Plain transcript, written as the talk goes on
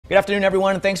Good afternoon,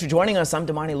 everyone, and thanks for joining us. I'm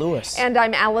Damani Lewis. And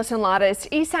I'm Allison Lattis.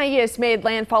 ISAIAS made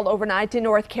landfall overnight in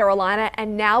North Carolina,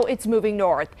 and now it's moving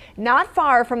north. Not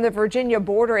far from the Virginia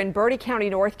border in Bertie County,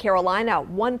 North Carolina,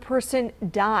 one person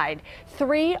died.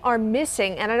 3 are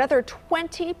missing, and another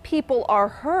 20 people are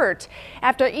hurt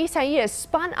after ISAIAS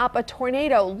spun up a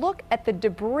tornado. Look at the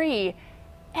debris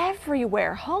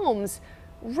everywhere. Homes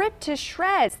ripped to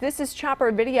shreds. This is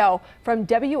chopper video from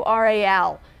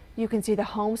WRAL. You can see the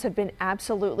homes have been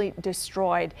absolutely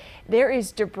destroyed. There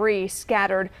is debris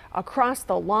scattered across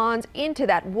the lawns into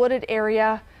that wooded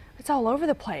area. It's all over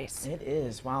the place. It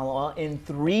is. Well, in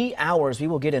 3 hours, we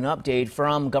will get an update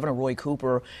from Governor Roy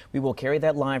Cooper. We will carry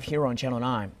that live here on Channel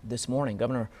 9. This morning,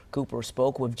 Governor Cooper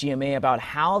spoke with GMA about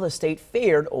how the state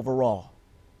fared overall.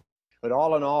 But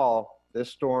all in all, this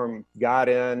storm got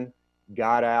in,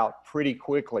 got out pretty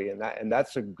quickly, and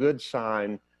that's a good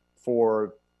sign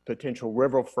for potential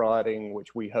river flooding,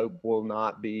 which we hope will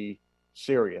not be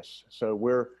serious. So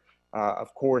we're,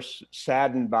 of course,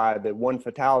 saddened by the one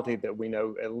fatality that we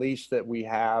know at least that we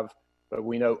have, but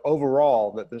we know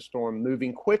overall that this storm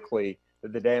moving quickly,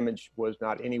 that the damage was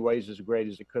not anyways as great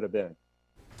as it could have been.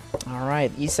 All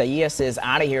right, ISAIAS is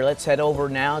out of here. Let's head over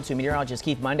now to meteorologist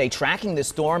Keith Monday, tracking the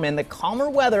storm and the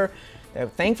calmer weather that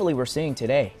thankfully we're seeing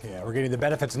today. Yeah, we're getting the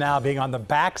benefits now being on the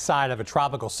backside of a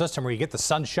tropical system where you get the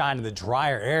sunshine and the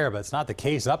drier air, but it's not the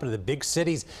case up into the big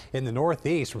cities in the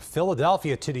Northeast. From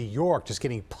Philadelphia to New York, just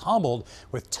getting pummeled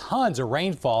with tons of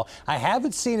rainfall. I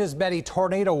haven't seen as many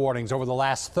tornado warnings over the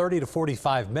last 30 to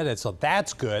 45 minutes, so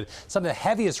that's good. Some of the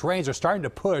heaviest rains are starting to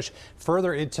push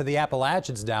further into the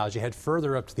Appalachians now as you head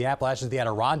further up to the Appalachians, the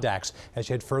Adirondacks, as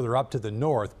you head further up to the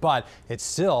north, but it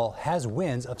still has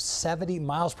winds of 70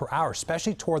 miles per hour,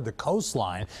 especially toward the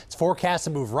coastline. It's forecast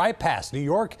to move right past New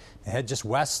York and head just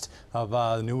west of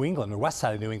New England, the west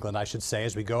side of New England, I should say,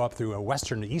 as we go up through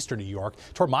western and eastern New York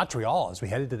toward Montreal as we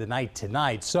head into the night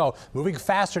tonight. So moving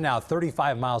faster now,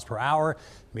 35 miles per hour,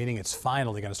 meaning it's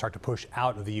finally going to start to push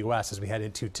out of the U.S. as we head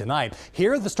into tonight.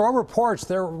 Here are the storm reports.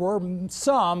 There were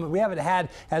some. We haven't had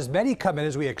as many come in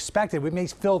as we expected. We may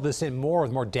fill this in more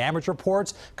with more damage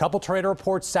reports. A couple tornado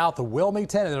reports south of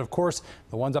Wilmington, and then, of course,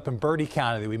 the ones up in Bertie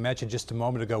County that we mentioned just a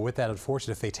moment ago with that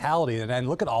unfortunate fatality. And then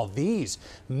look at all these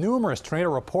numerous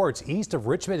tornado reports east of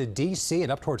Richmond and D.C.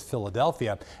 and up towards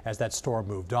Philadelphia as that storm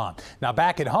moved on. Now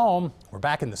back at home, we're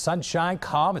back in the sunshine,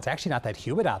 calm. It's actually not that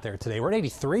humid out there today. We're at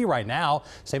 83 right now.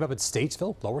 Same up at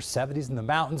Statesville, lower 70s in the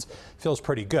mountains. Feels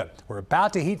pretty good. We're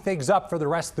about to heat things up for the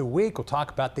rest of the week. We'll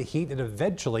talk about the heat and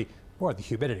eventually more of the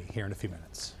humidity here in a few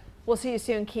minutes. We'll see you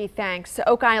soon, Keith. Thanks.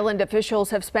 Oak Island officials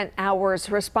have spent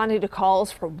hours responding to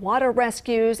calls for water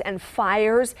rescues and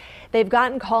fires. They've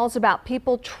gotten calls about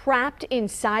people trapped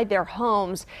inside their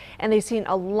homes, and they've seen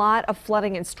a lot of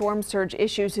flooding and storm surge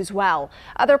issues as well.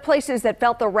 Other places that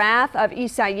felt the wrath of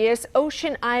ISAIAS,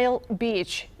 Ocean Isle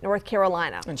Beach, North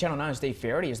Carolina. And Channel 9's Dave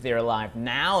Faraday is there live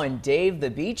now, and Dave, the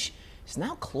beach is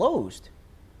now closed.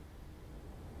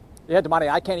 Yeah, Damani,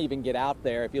 I can't even get out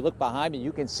there. If you look behind me,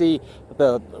 you can see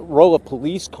the row of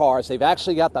police cars. They've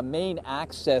actually got the main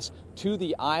access to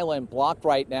the island blocked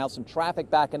right now. Some traffic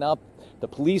backing up. The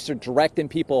police are directing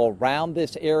people around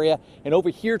this area. And over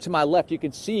here to my left, you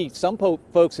can see some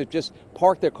folks have just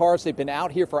parked their cars. They've been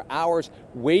out here for hours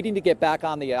waiting to get back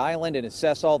on the island and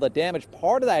assess all the damage.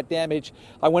 Part of that damage,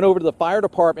 I went over to the fire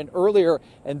department earlier,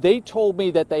 and they told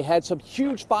me that they had some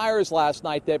huge fires last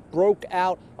night that broke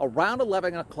out around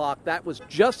 11 o'clock. That was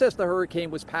just as the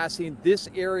hurricane was passing this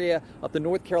area of the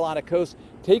North Carolina coast.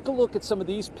 Take a look at some of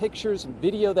these pictures and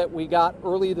video that we got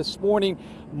early this morning.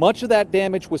 Much of that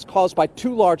damage was caused by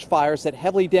 2 large fires that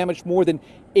heavily damaged more than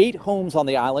 8 homes on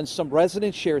the island. Some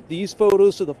residents shared these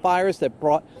photos of the fires that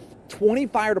brought 20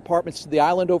 fire departments to the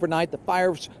island overnight. The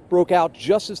fires broke out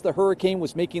just as the hurricane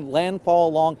was making landfall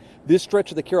along this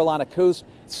stretch of the Carolina coast.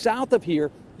 South of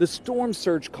here, the storm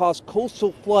surge caused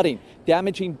coastal flooding,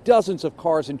 damaging dozens of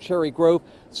cars in Cherry Grove.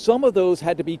 Some of those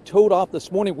had to be towed off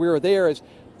this morning. We were there as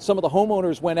some of the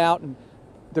homeowners went out and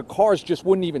the cars just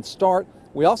wouldn't even start.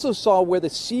 We also saw where the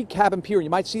Sea Cabin Pier, you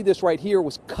might see this right here,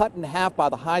 was cut in half by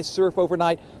the high surf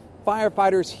overnight.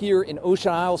 Firefighters here in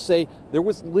Ocean Isle say there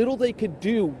was little they could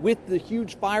do with the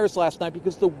huge fires last night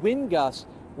because the wind gusts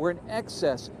were in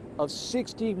excess of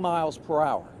 60 miles per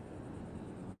hour.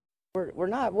 We're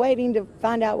not waiting to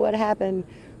find out what happened.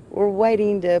 We're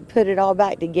waiting to put it all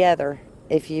back together.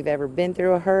 If you've ever been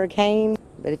through a hurricane,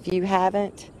 but if you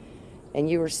haven't, and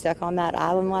you were stuck on that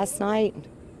island last night,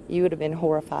 you would have been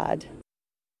horrified.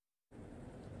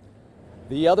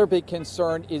 The other big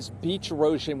concern is beach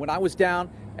erosion. When I was down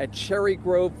at Cherry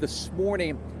Grove this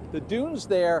morning, the dunes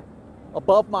there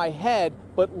above my head,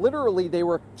 but literally they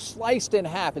were sliced in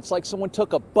half. It's like someone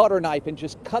took a butter knife and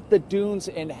just cut the dunes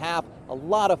in half. A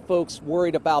lot of folks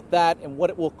worried about that and what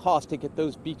it will cost to get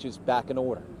those beaches back in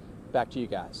order. Back to you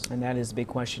guys. And that is a big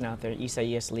question out there.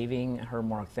 ISAIAS leaving her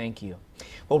mark. Thank you.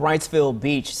 Well, Wrightsville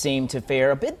Beach seemed to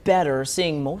fare a bit better,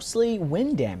 seeing mostly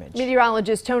wind damage.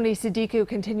 Meteorologist Tony Sadiku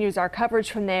continues our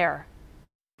coverage from there.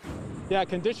 Yeah,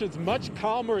 conditions much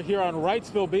calmer here on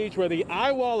Wrightsville Beach, where the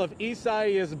eye wall of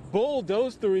ISAIAS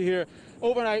bulldozed through here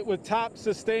overnight with top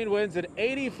sustained winds at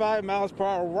 85 miles per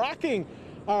hour, rocking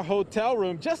our hotel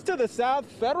room. Just to the south,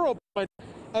 Federal Point,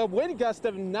 a wind gust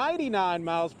of 99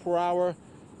 miles per hour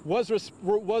was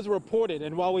reported.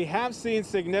 And while we have seen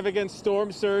significant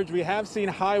storm surge, we have seen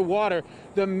high water,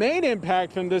 the main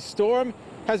impact from this storm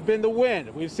has been the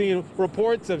wind. We've seen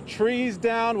reports of trees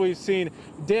down. We've seen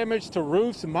damage to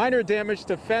roofs, minor damage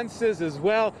to fences as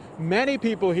well. Many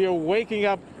people here waking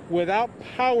up without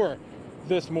power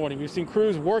this morning. We've seen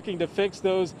crews working to fix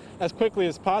those as quickly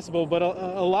as possible, but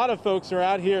a lot of folks are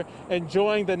out here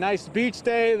enjoying the nice beach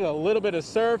day, the little bit of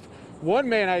surf. One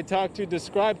man I talked to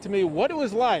described to me what it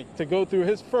was like to go through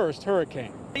his first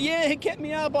hurricane. Yeah, it kept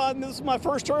me up on this is my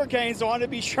first hurricane, so I wanted to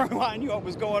be sure I knew what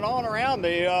was going on around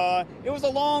me. It was a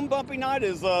long, bumpy night,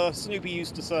 as Snoopy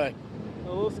used to say. A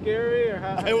little scary, or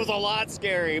how? It was a lot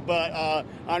scary, but I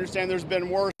understand there's been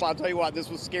worse. I'll tell you what, this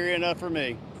was scary enough for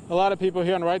me. A lot of people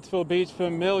here on Wrightsville Beach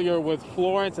familiar with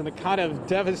Florence and the kind of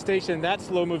devastation that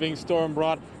slow-moving storm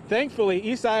brought. Thankfully,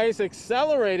 ISAIAS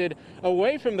accelerated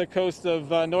away from the coast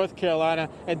of North Carolina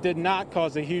and did not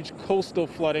cause a huge coastal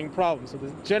flooding problem. So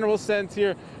the general sense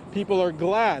here, people are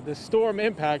glad the storm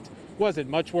impact wasn't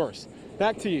much worse.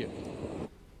 Back to you.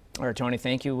 All right, Tony,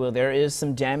 thank you. Well, there is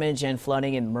some damage and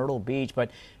flooding in Myrtle Beach,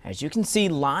 but as you can see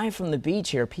live from the beach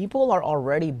here, people are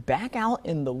already back out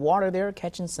in the water there,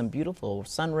 catching some beautiful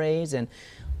sun rays and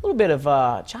a little bit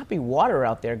of choppy water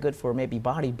out there, good for maybe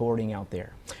bodyboarding out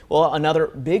there. Well, another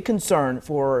big concern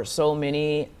for so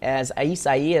many as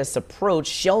ISAIAS approach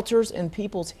shelters and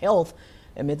people's health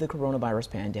amid the coronavirus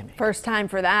pandemic. First time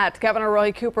for that. Governor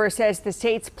Roy Cooper says the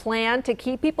state's plan to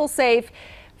keep people safe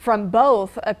from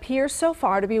both appears so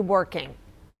far to be working.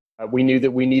 We knew that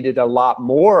we needed a lot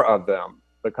more of them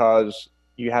because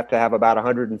you have to have about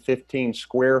 115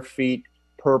 square feet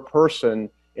per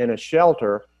person in a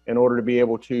shelter in order to be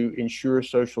able to ensure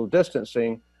social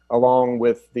distancing, along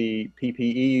with the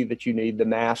PPE that you need, the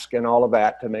mask and all of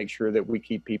that, to make sure that we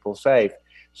keep people safe.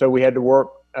 So we had to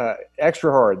work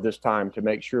extra hard this time to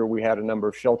make sure we had a number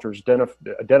of shelters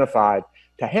identified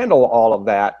to handle all of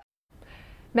that.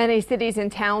 Many cities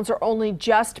and towns are only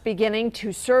just beginning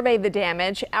to survey the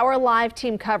damage. Our live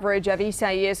team coverage of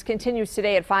ISAIAS continues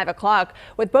today at 5 o'clock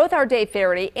with both our Dave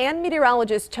Faraday and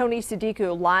meteorologist Tony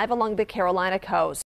Sadiku live along the Carolina coast.